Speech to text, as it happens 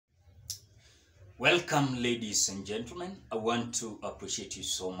Welcome, ladies and gentlemen. I want to appreciate you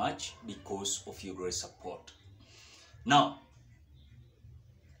so much because of your great support. Now,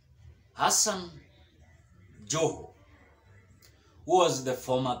 Hassan Joho, who was the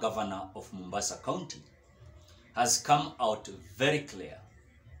former governor of Mombasa County, has come out very clear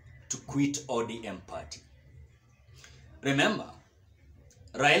to quit ODM party. Remember,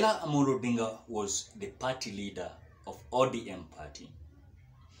 Raila Amolo Odinga was the party leader of ODM party.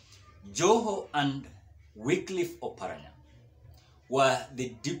 Joho and Wycliffe Oparanya were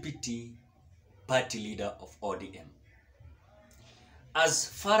the deputy party leader of ODM. As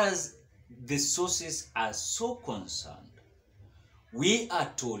far as the sources are so concerned, we are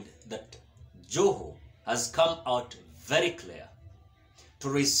told that Joho has come out very clear to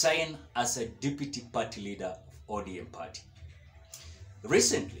resign as a deputy party leader of ODM party.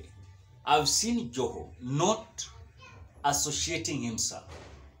 Recently, I've seen Joho not associating himself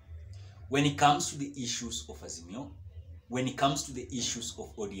when it comes to the issues of Azimio, when it comes to the issues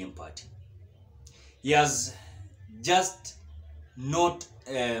of ODM party. He has just not,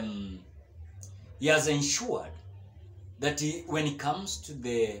 he has ensured that when it comes to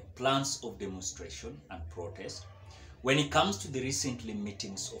the plans of demonstration and protest, when it comes to the recently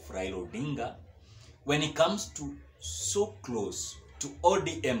meetings of Raila Odinga, when it comes to so close to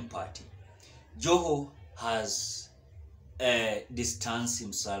ODM party, Joho has distanced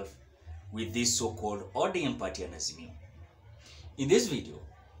himself with this so-called ODM party and Azimio. In this video,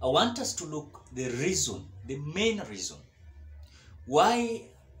 I want us to look the reason, the main reason, why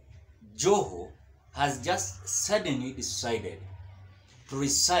Joho has just suddenly decided to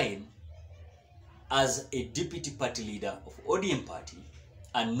resign as a deputy party leader of ODM party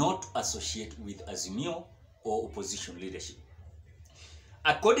and not associate with Azimio or opposition leadership.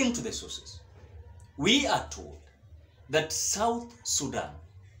 According to the sources, we are told that South Sudan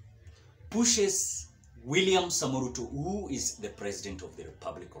pushes William Samoei Ruto, who is the president of the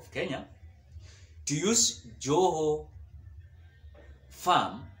Republic of Kenya, to use Joho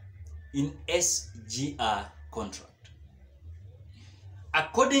farm in SGR contract.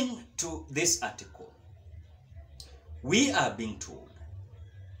 According to this article, we are being told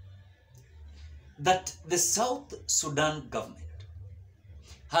that the South Sudan government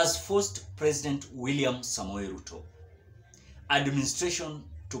has forced President William Samoei Ruto administration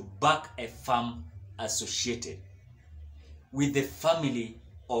to back a farm associated with the family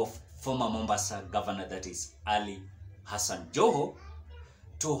of former Mombasa governor, that is Ali Hassan Joho,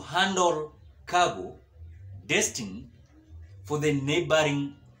 to handle cargo destined for the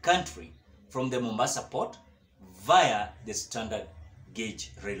neighboring country from the Mombasa port via the standard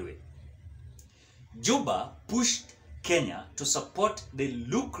gauge railway. Juba pushed Kenya to support the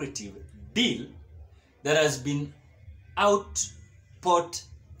lucrative deal that has been Outport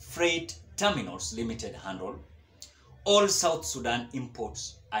Freight Terminals Limited handle all South Sudan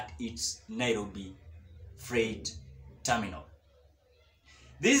imports at its Nairobi Freight Terminal.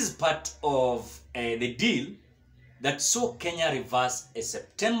 This is part of the deal that saw Kenya reverse a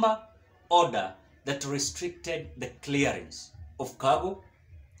September order that restricted the clearance of cargo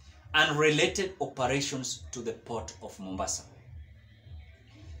and related operations to the port of Mombasa.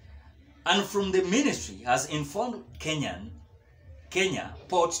 And from the ministry has informed Kenya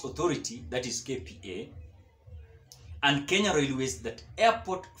Ports Authority, that is KPA, and Kenya Railways that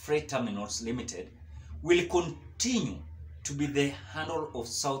Airport Freight Terminals Limited will continue to be the handle of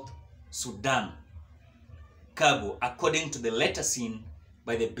South Sudan cargo, according to the letter seen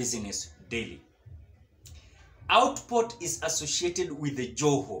by the Business Daily. Outport is associated with the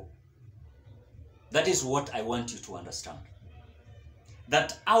Joho. That is what I want you to understand.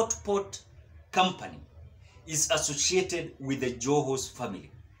 That Outport company is associated with the Joho's family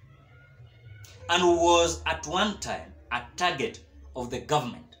and was at one time a target of the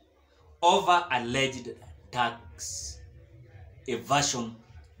government over alleged tax evasion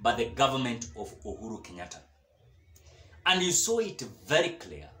by the government of Uhuru Kenyatta. And you saw it very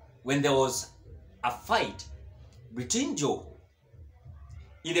clear when there was a fight between Joho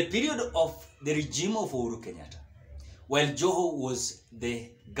in the period of the regime of Uhuru Kenyatta, while Joho was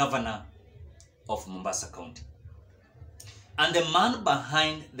the governor of Mombasa County. And the man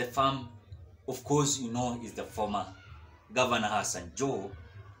behind the farm, of course, you know, is the former Governor Hassan Joho,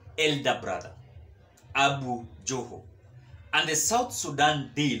 elder brother, Abu Joho. And the South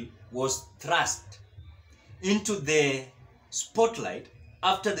Sudan deal was thrust into the spotlight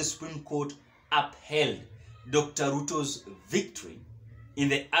after the Supreme Court upheld Dr. Ruto's victory in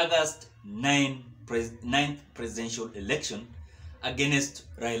the August 9th presidential election against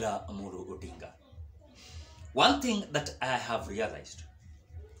Raila Amolo Odinga. One thing that I have realized,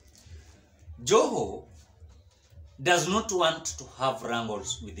 Joho does not want to have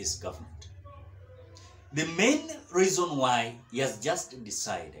wrangles with this government. The main reason why he has just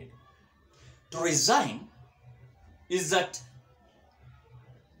decided to resign is that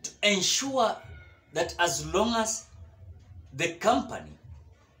to ensure that as long as the company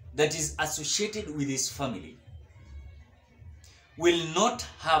that is associated with his family will not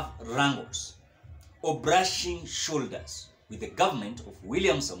have wrangles or brushing shoulders with the government of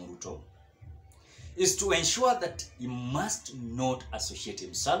William Samoei, is to ensure that he must not associate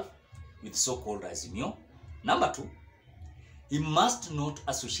himself with so-called Azimio. Number 2, he must not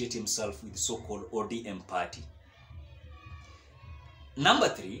associate himself with so-called ODM party. Number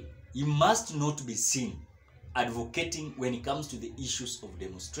 3, he must not be seen advocating when it comes to the issues of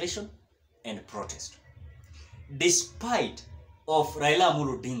demonstration and protest, despite of Raila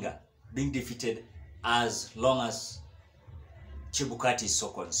Amolo Odinga being defeated as long as Chebukati is so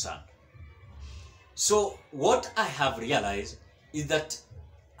concerned. So what I have realized is that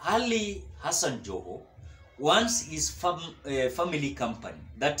Ali Hassan Joho wants his family company,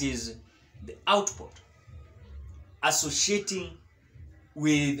 that is the Output, associating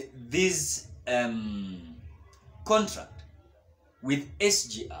with this contract with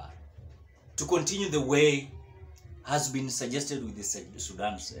SGR to continue the way has been suggested with the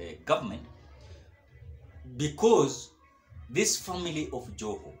Sudan's government, because this family of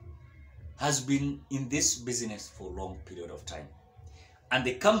Joho has been in this business for a long period of time, and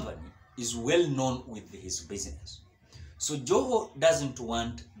the company is well known with his business. So Joho doesn't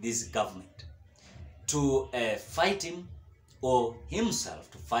want this government to fight him or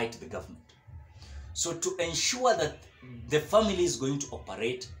himself to fight the government. So to ensure that the family is going to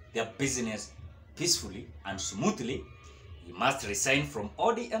operate their business peacefully and smoothly, he must resign from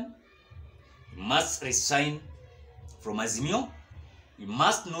ODM, he must resign from Azimio, he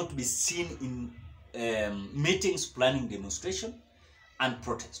must not be seen in meetings planning demonstration and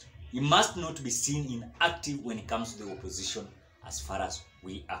protest. He must not be seen in active when it comes to the opposition as far as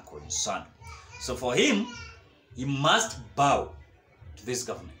we are concerned. So for him, he must bow to this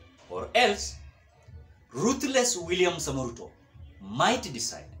government, or else ruthless William Samoei might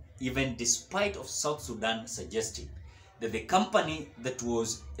decide, even despite of South Sudan suggesting that the company that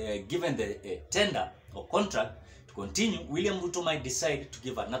was given the tender or contract to continue, William Ruto might decide to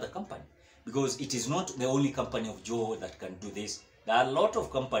give another company, because it is not the only company of Joho that can do this. There are a lot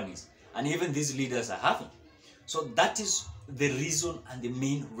of companies, and even these leaders are having. So that is the reason, and the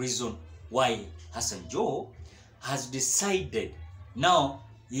main reason why Hassan Joho has decided now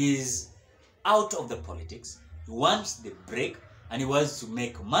he is out of the politics. He wants the break and he wants to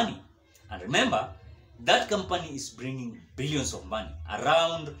make money. And remember, that company is bringing billions of money,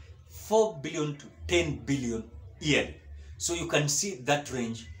 around 4 billion to 10 billion yearly. So you can see that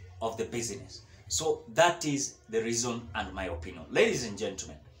range of the business. So that is the reason and my opinion. Ladies and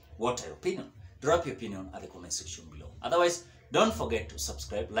gentlemen, what are your opinion? Drop your opinion at the comment section below. Otherwise, don't forget to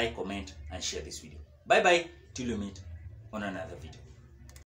subscribe, like, comment, and share this video. Bye bye till you meet on another video.